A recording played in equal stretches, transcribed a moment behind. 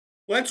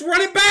Let's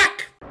run it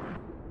back.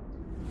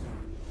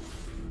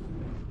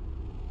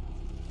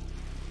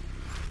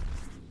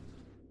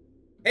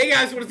 Hey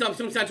guys, what is up?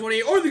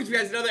 Simstar28, or thanks for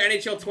guys another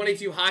NHL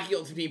 22 Hockey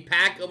Ultimate Team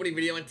pack opening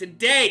video, and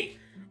today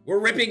we're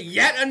ripping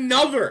yet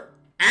another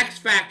X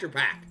Factor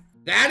pack.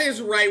 That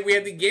is right, we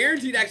have the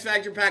guaranteed X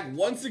Factor pack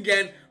once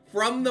again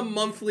from the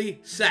monthly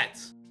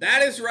sets.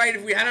 That is right,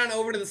 if we head on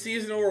over to the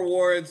seasonal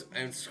rewards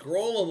and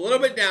scroll a little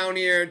bit down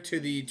here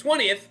to the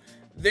 20th,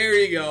 there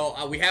you go,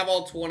 we have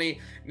all 20.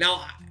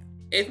 Now,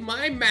 if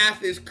my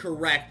math is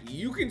correct,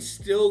 you can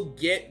still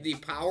get the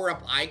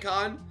power-up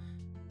icon.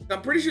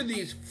 I'm pretty sure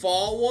these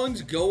fall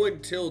ones go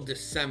until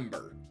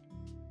December.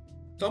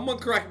 Someone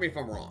correct me if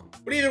I'm wrong.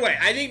 But either way,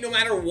 I think no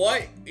matter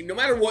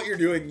what you're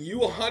doing, you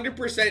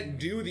 100%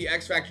 do the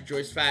X Factor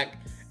choice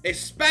pack,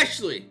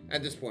 especially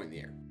at this point in the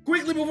year.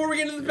 Quickly before we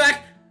get into the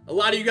pack, a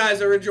lot of you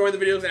guys are enjoying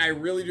the videos and I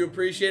really do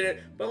appreciate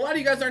it, but a lot of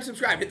you guys aren't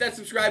subscribed. Hit that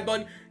subscribe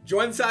button,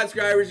 join the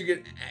subscribers, you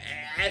get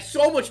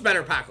so much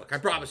better pack luck, I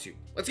promise you.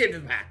 Let's get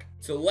into the pack.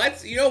 So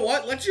let's, you know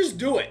what? Let's just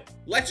do it.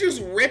 Let's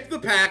just rip the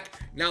pack.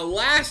 Now,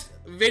 last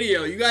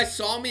video, you guys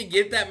saw me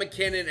get that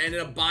McKinnon, ended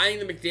up buying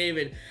the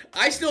McDavid.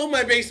 I still have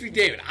my base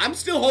McDavid. I'm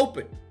still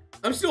hoping.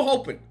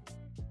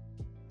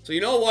 So you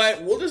know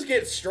what? We'll just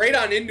get straight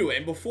on into it.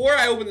 And before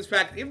I open this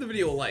pack, give the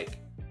video a like.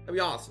 That'd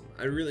be awesome.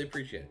 I really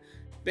appreciate it.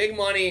 Big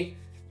money.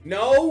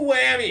 No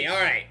whammy.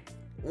 All right.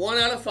 1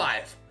 out of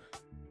 5.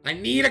 I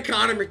need a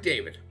Connor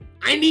McDavid.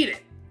 I need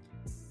it.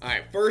 All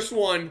right. First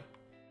one.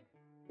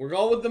 We're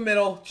going with the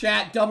middle.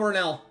 Chat, double or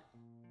L.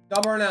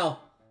 Double or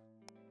L.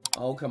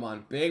 Oh, come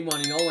on. Big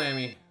money, no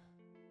whammy.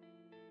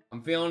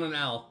 I'm feeling an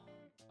L.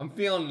 I'm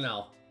feeling an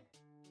L.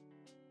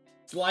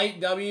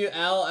 Slight W,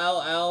 L,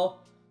 L,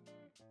 L.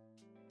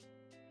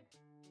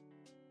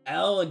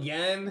 L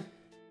again.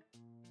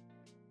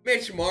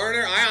 Mitch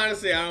Marner. I don't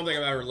think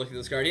I've ever looked at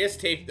this card. He has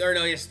tape, or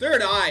no, he has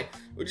third eye,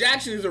 which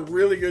actually is a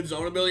really good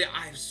zone ability.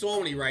 I have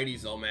so many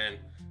righties though, man.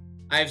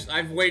 I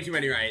have way too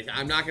many righties.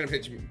 I'm not gonna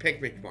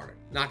pick Mitch Marner.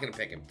 Not gonna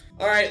pick him.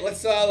 All right,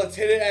 let's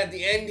hit it at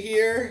the end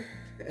here,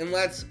 and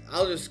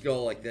I'll just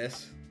go like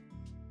this,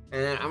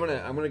 and I'm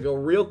gonna go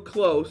real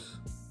close.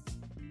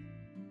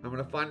 I'm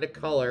gonna find a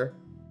color.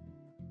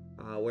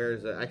 Where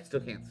is it? I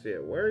still can't see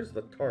it. Where is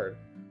the card?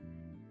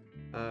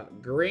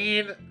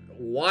 Green,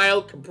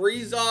 Wild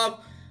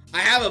Kaprizov. I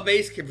have a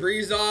base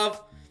Kaprizov.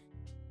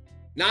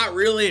 Not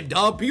really a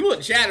dub. People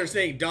in chat are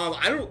saying dub.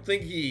 I don't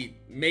think he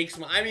makes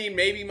my, I mean,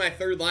 maybe my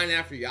third line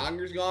after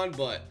Yager's gone,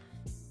 but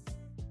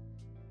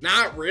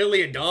not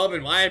really a dub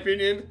in my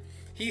opinion.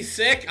 He's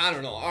sick. I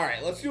don't know. All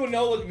right, let's do a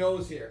no-look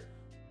nose here.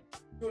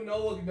 Do a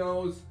no-look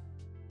nose.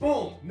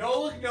 Boom.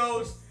 No-look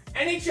nose.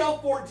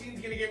 NHL 14 is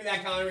going to give me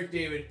that Connor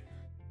McDavid.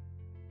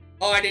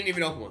 Oh, I didn't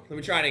even open one. Let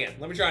me try it again.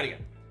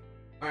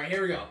 All right,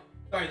 here we go.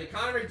 Sorry, the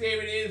Connor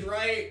McDavid is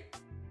right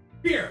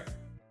here.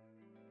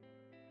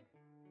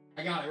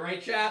 I got it,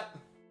 right, chat?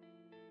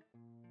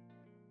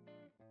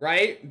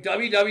 Right?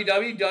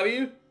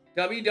 www.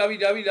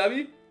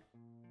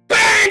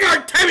 Bang!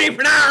 Artemi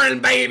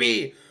Panarin,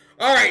 baby!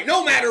 Alright,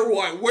 no matter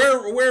what,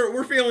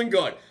 we're feeling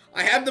good.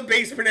 I have the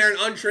base Panarin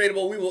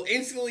untradeable. We will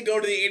instantly go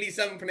to the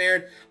 87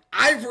 Panarin.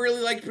 I've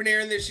really liked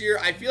Panarin this year.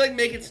 I feel like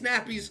making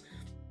snappies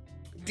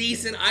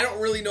decent. I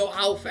don't really know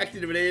how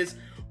effective it is,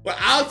 but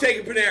I'll take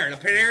a Panarin. A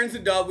Panarin's a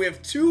dub. We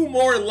have 2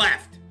 more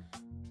left.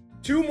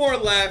 2 more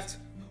left.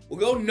 We'll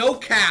go no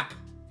cap.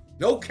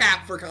 No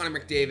cap for Connor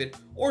McDavid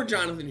or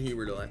Jonathan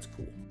Huberdeau. That's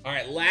cool. All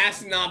right,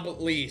 last but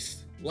not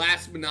least.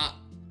 Last but not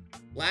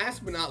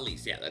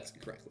least. Yeah, that's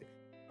correctly.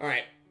 All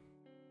right.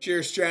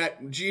 Cheers,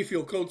 chat. G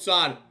Fuel, Code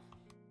Sod.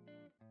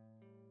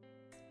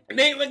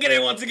 Nate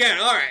McKinnon once again.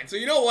 All right, so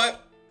you know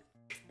what?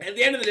 At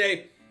the end of the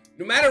day,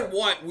 no matter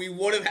what, we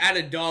would have had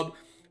a dub.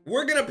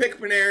 We're going to pick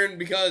Panarin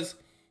because,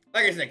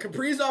 like I said,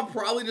 Kaprizov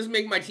probably doesn't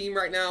make my team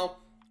right now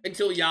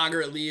until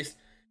Yager at least.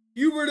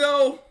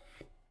 Huberdeau,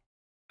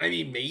 I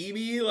mean,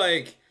 maybe,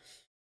 like,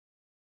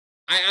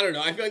 I don't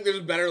know. I feel like there's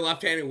better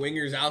left-handed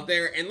wingers out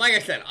there. And like I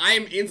said, I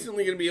am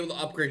instantly going to be able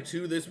to upgrade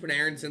to this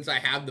Panarin since I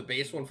have the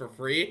base one for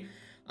free.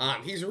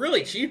 He's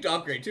really cheap to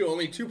upgrade, too.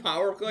 Only 2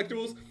 power-up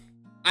collectibles.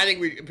 I think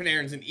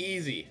Panarin's an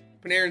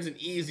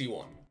easy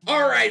one.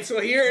 All right, so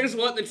here is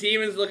what the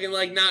team is looking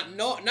like. Not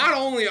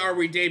only are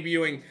we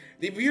debuting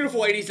the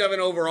beautiful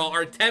 87 overall,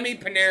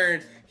 Artemi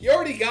Panarin, he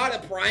already got a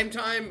prime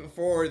time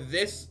for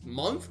this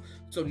month.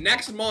 So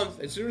next month,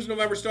 as soon as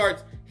November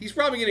starts, he's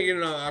probably going to get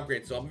another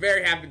upgrade. So I'm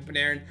very happy with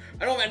Panarin.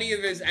 I don't have any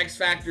of his X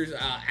Factors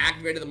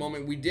activated at the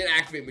moment. We did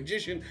activate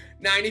Magician,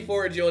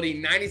 94 Agility,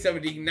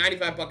 97 Deacon,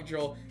 95 Puck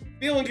Control.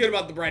 Feeling good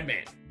about the bread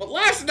man. But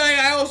last night,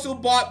 I also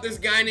bought this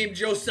guy named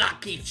Joe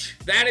Sakic.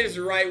 That is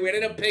right. We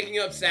ended up picking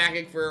up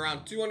Sakic for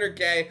around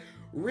 200K.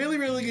 Really,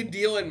 really good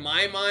deal in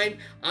my mind.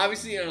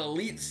 Obviously, an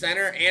elite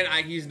center, and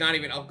he's not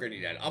even upgraded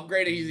yet.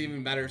 Upgraded, he's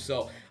even better.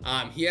 So,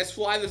 he has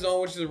Fly the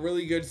Zone, which is a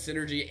really good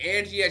synergy,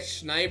 and he has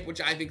Snipe, which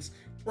I think is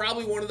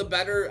probably one of the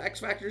better X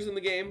Factors in the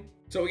game.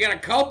 So, we got a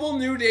couple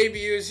new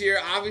debuts here.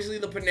 Obviously,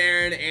 the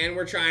Panarin, and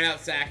we're trying out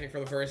Sakic for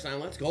the first time.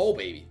 Let's go,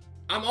 baby.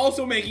 I'm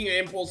also making an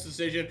impulse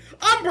decision.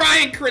 I'm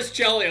Brian Chris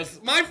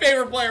Chelios, my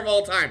favorite player of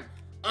all time,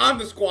 on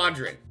the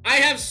squadron. I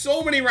have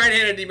so many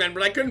right-handed D-men,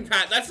 but I couldn't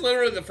pass. That's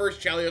literally the first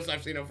Chelios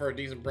I've seen him for a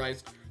decent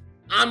price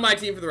on my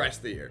team for the rest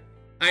of the year.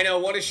 I know,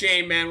 what a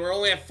shame, man. We're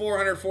only at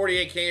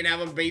 448K and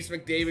have a base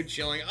McDavid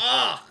chilling.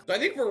 Ah! So I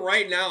think for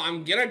right now,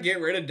 I'm gonna get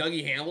rid of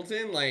Dougie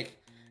Hamilton. Like,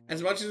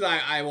 as much as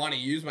I want to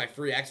use my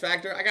free X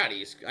Factor, I got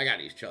these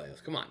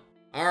Chelios. Come on.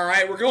 All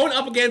right, we're going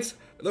up against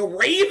the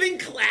Raven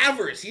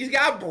Clavers. He's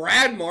got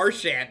Brad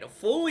Marchand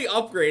fully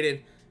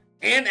upgraded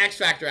and X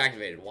Factor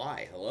activated.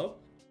 Why? Hello?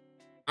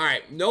 All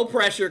right, no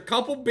pressure.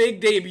 Couple big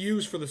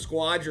debuts for the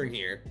squadron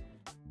here.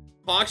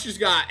 Hawks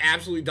just got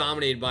absolutely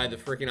dominated by the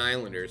freaking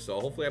Islanders, so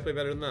hopefully I play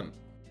better than them.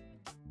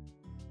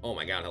 Oh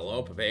my god,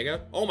 hello,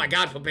 Papega? Oh my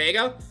god,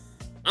 Papega?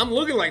 I'm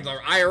looking like the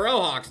IRL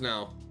Hawks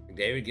now.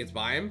 McDavid gets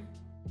by him.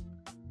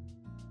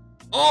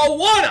 Oh,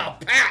 what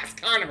a pass!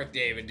 Connor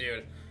McDavid,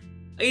 dude.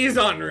 He's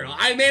unreal.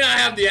 I may not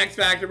have the X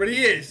Factor, but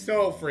he is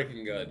so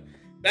freaking good.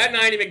 That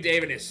 90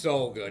 McDavid is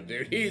so good,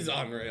 dude. He's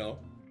unreal.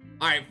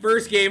 All right,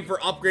 first game for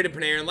upgraded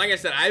Panarin. Like I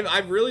said,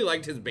 I've really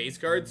liked his base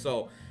card,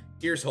 so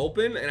here's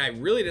hoping. And I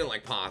really didn't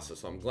like Pasta,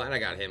 so I'm glad I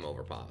got him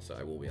over Pasta,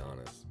 I will be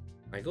honest.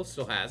 Michael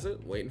still has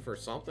it, waiting for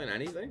something,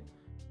 anything.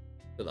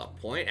 To the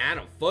point,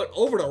 Adam Foote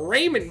over to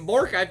Raymond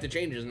Bork. I have to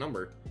change his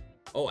number.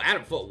 Oh,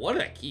 Adam Foote, what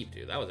did I keep,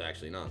 dude? That was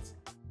actually nuts.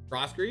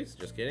 Cross grease,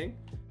 just kidding.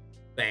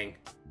 Bang.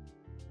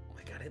 Oh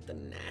my god, hit the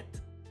net.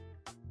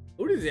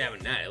 Who does he have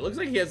in net? It looks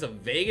like he has a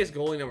Vegas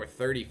goalie number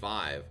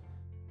 35.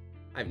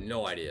 I have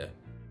no idea.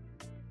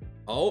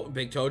 Oh,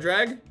 big toe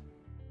drag.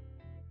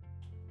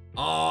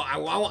 Oh,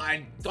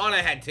 I thought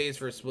I had taste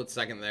for a split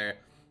second there.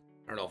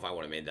 I don't know if I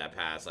would have made that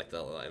pass like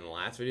in the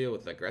last video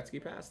with the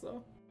Gretzky pass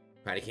though.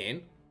 Patty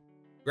Kane.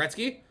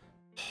 Gretzky.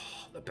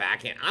 Oh, the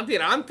backhand.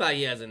 Antiranta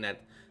he has in that.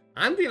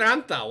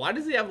 Antiranta. Why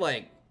does he have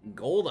like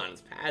gold on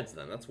his pads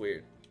then? That's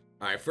weird.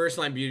 All right, first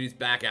line beauty's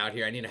back out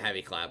here. I need a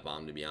heavy clap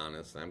bomb to be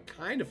honest. I'm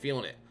kind of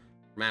feeling it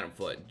from Adam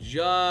Foote.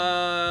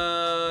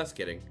 Just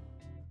kidding.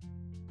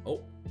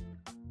 Oh.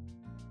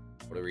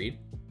 What a read.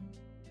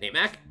 Nate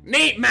Mac?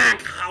 Nate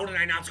Mac! How did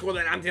I not score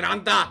that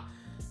Antiranta?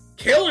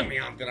 Killing me,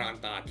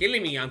 Antiranta.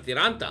 Killing me,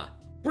 Antiranta.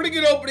 Pretty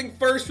good opening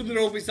first with an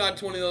opening shot,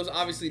 20 of those.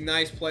 Obviously,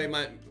 nice play.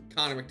 My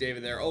Connor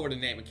McDavid there over to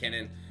Nate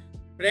McKinnon.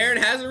 But Aaron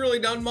hasn't really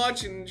done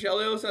much, and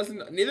Chelios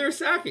hasn't. Neither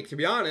is Sakic, to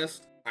be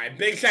honest. All right,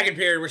 big second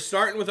period. We're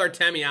starting with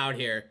Artemi out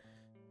here.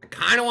 I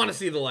kind of want to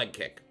see the leg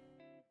kick.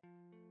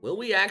 Will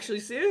we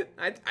actually see it?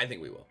 I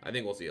think we will. I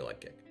think we'll see a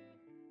leg kick.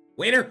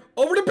 Waiter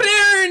over to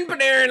Panarin.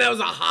 Panarin, that was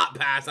a hot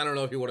pass. I don't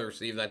know if he would have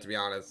received that, to be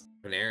honest.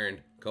 Panarin,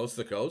 coast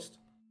to coast.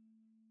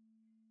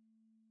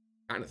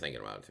 Kind of thinking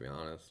about it, to be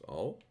honest.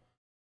 Oh.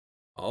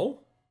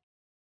 Oh.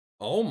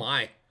 Oh,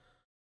 my.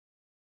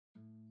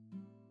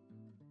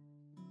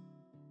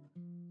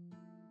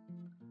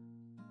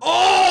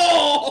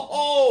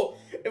 Oh!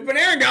 If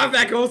Panarin got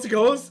that coast to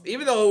coast,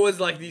 even though it was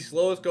like the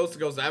slowest coast to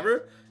coast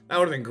ever, that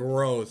would have been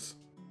gross.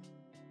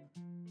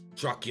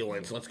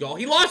 Truculence, let's go.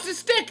 He lost his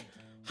stick.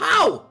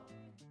 How?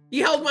 He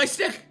held my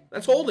stick.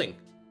 That's holding.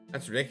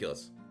 That's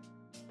ridiculous.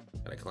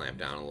 Gotta clamp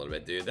down a little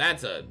bit, dude.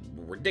 That's a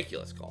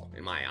ridiculous call,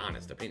 in my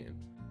honest opinion.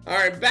 All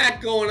right,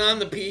 back going on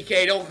the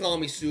PK. Don't call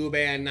me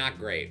Subban. Not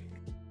great.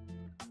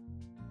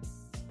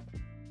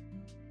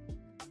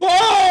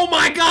 Oh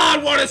my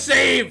God, what a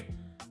save!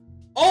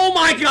 Oh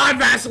my God,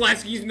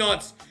 Vasilevsky's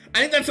nuts. I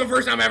think that's the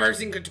first time I've ever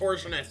seen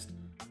Contortionist.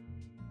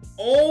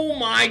 Oh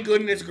my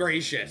goodness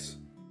gracious.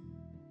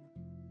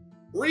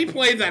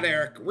 Replay that,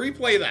 Eric.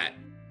 Replay that.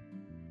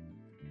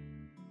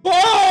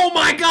 Oh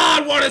my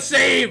God, what a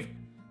save!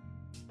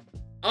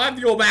 I'll have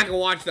to go back and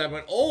watch that,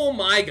 but oh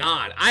my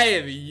God. I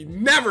have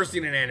never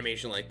seen an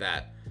animation like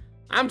that.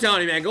 I'm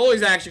telling you, man,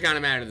 goalies actually kind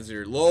of mad at this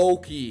here. Low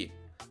key.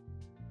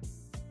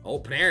 Oh,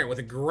 Panarin with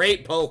a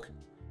great poke.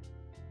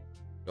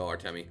 Go,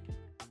 Artemi.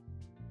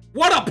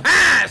 What a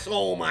pass!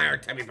 Oh my,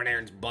 Artemi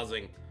Panarin's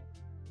buzzing.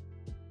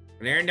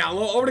 Panarin down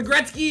low, over to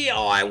Gretzky.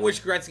 Oh, I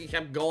wish Gretzky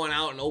kept going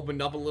out and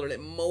opened up a little bit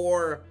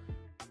more.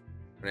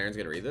 Panarin's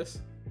gonna read this.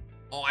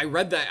 Oh, I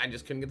read that. I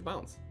just couldn't get the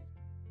bounce.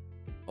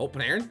 Oh,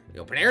 Panarin.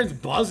 Yo, Panarin's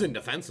buzzing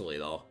defensively,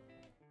 though.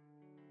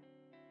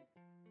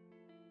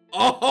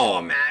 Oh,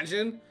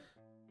 imagine.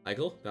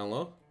 Michael, down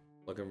low.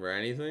 Looking for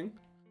anything.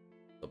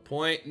 The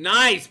point.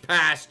 Nice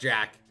pass,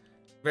 Jack.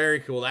 Very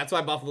cool. That's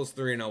why Buffalo's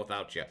 3-0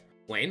 without you.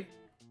 Wayne.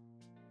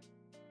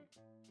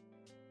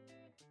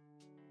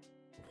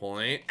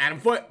 Point. Adam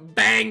Foote.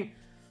 Bang.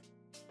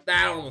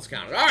 That almost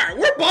counted. All right,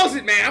 we're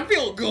buzzing, man. I'm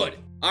feeling good.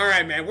 All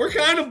right, man. We're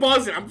kind of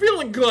buzzing. I'm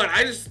feeling good.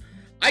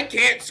 I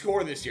can't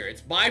score this year. It's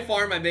by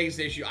far my biggest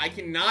issue. I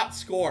cannot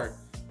score.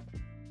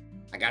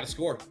 I gotta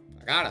score.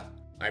 I gotta.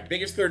 All right,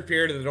 biggest third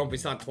period of the Don't Be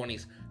Stunned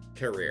 20s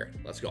career.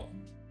 Let's go.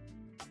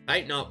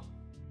 Tighten up.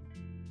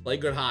 Play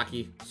good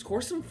hockey.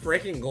 Score some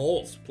freaking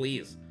goals,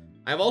 please.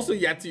 I've also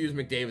yet to use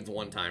McDavid's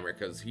one-timer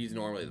because he's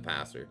normally the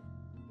passer.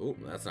 Ooh,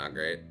 that's not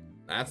great.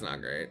 That's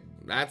not great.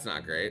 That's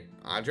not great.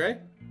 Andre?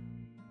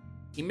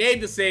 He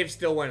made the save,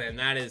 still went in.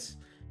 That is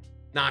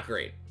not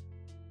great.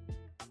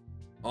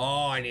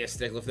 Oh, I need a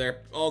stick lift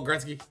there. Oh,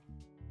 Gretzky.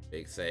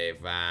 Big save,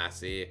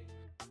 see.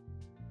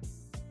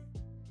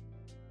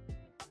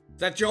 Is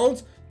that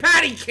Jones?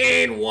 Patty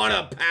Kane, what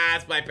a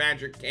pass by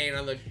Patrick Kane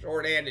on the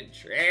short-handed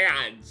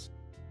chance.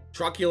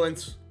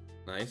 Truculence,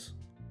 nice.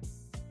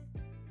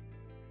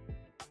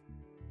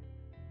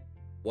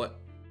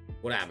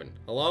 What happened?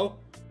 Hello?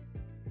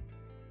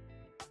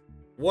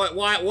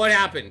 What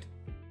happened?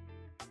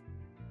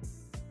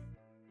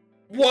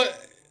 What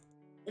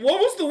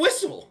was the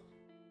whistle?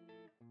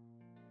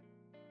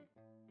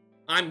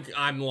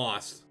 I'm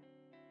lost.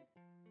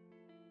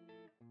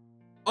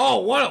 Oh,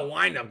 what a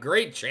windup.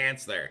 Great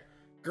chance there.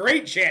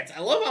 Great chance.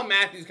 I love how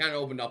Matthews kind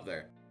of opened up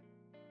there.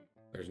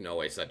 There's no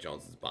way Seth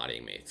Jones is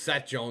bodying me.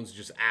 Seth Jones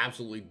just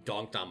absolutely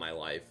dunked on my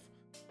life.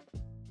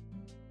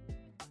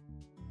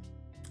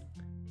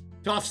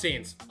 Tough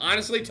scenes.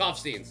 Honestly, tough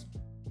scenes.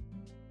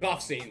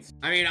 Tough scenes.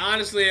 I mean,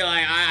 honestly,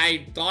 like,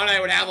 I thought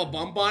I would have a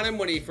bump on him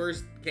when he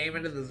first came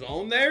into the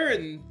zone there,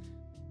 and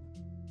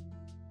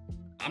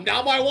I'm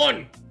down by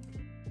 1.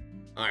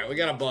 All right, we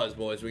got a buzz,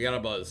 boys. We got a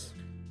buzz.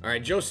 All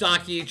right, Joe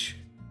Sakic,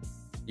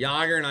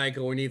 Yager, and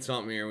Eichel. We need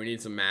something here. We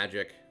need some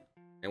magic.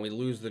 And we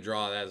lose the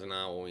draw. That's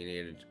not what we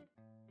needed.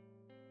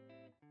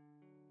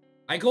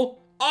 Eichel?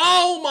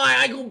 Oh,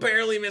 my. Eichel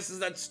barely misses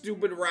that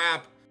stupid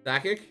wrap.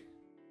 Sakic?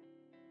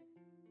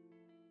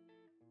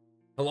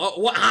 Hello?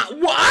 What the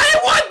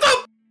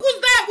f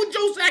was that with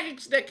Joe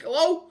Sakic's stick?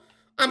 Hello?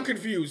 I'm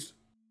confused.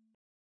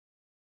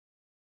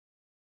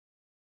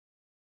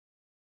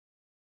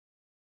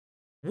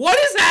 What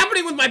is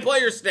happening with my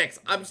player sticks?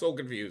 I'm so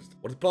confused.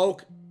 What is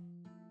poke?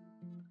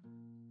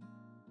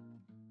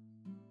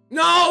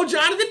 No,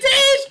 Jonathan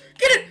Tage!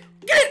 Get it!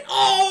 Get it!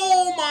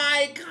 Oh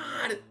my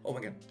god! Oh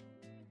my god.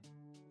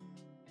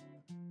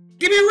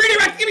 Give me a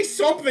redirect! Give me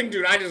something,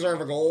 dude! I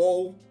deserve a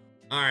goal.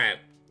 Alright.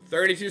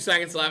 32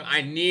 seconds left.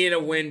 I need a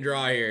win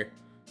draw here.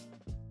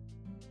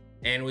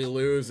 And we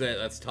lose it.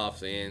 That's tough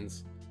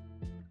scenes.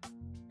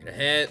 Get a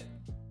hit.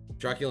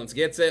 Truculence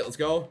gets it. Let's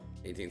go.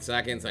 18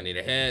 seconds. I need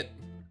a hit.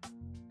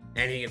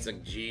 And he gets a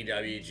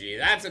GWG.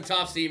 That's a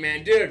tough scene,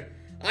 man. Dude,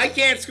 I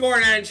can't score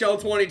in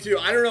NHL 22.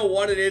 I don't know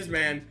what it is,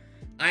 man.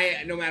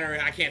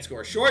 I can't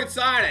score short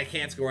side. I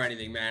can't score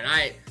anything,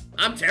 man.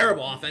 I'm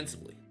terrible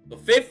offensively. So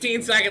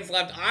 15 seconds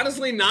left.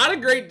 Honestly, not a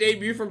great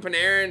debut from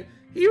Panarin.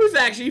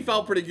 He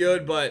felt pretty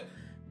good, but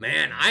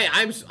man,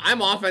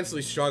 I'm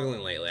offensively struggling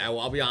lately.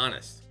 I'll be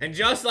honest. And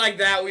just like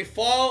that, we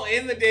fall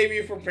in the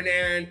debut from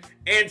Panarin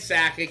and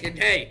Sakic. And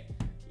hey,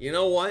 you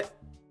know what?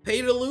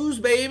 Pay to lose,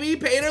 baby.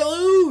 Pay to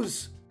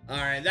lose. All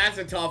right, that's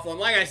a tough one.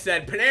 Like I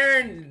said,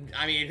 Panarin,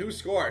 I mean, who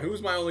scored? Who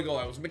was my only goal?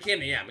 It was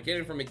McKinnon. Yeah,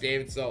 McKinnon from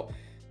McDavid. So,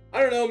 I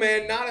don't know,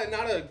 man. Not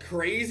a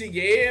crazy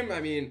game. I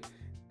mean,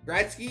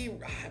 Gretzky,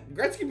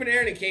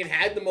 Panarin, and Kane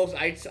had the most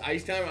ice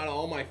time out of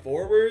all my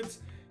forwards.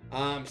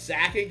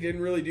 Sakic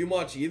didn't really do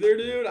much either,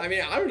 dude. I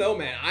mean, I don't know,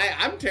 man.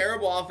 I'm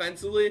terrible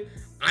offensively.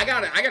 I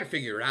gotta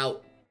figure it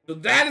out. So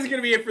that is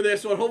gonna be it for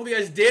this one. Hopefully you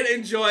guys did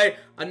enjoy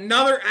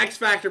another X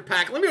Factor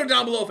pack. Let me know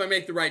down below if I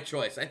make the right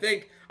choice.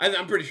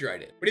 I'm pretty sure I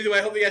did. But either way,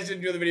 I hope you guys did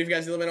enjoy the video. If you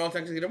guys did, let me know.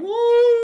 Woo!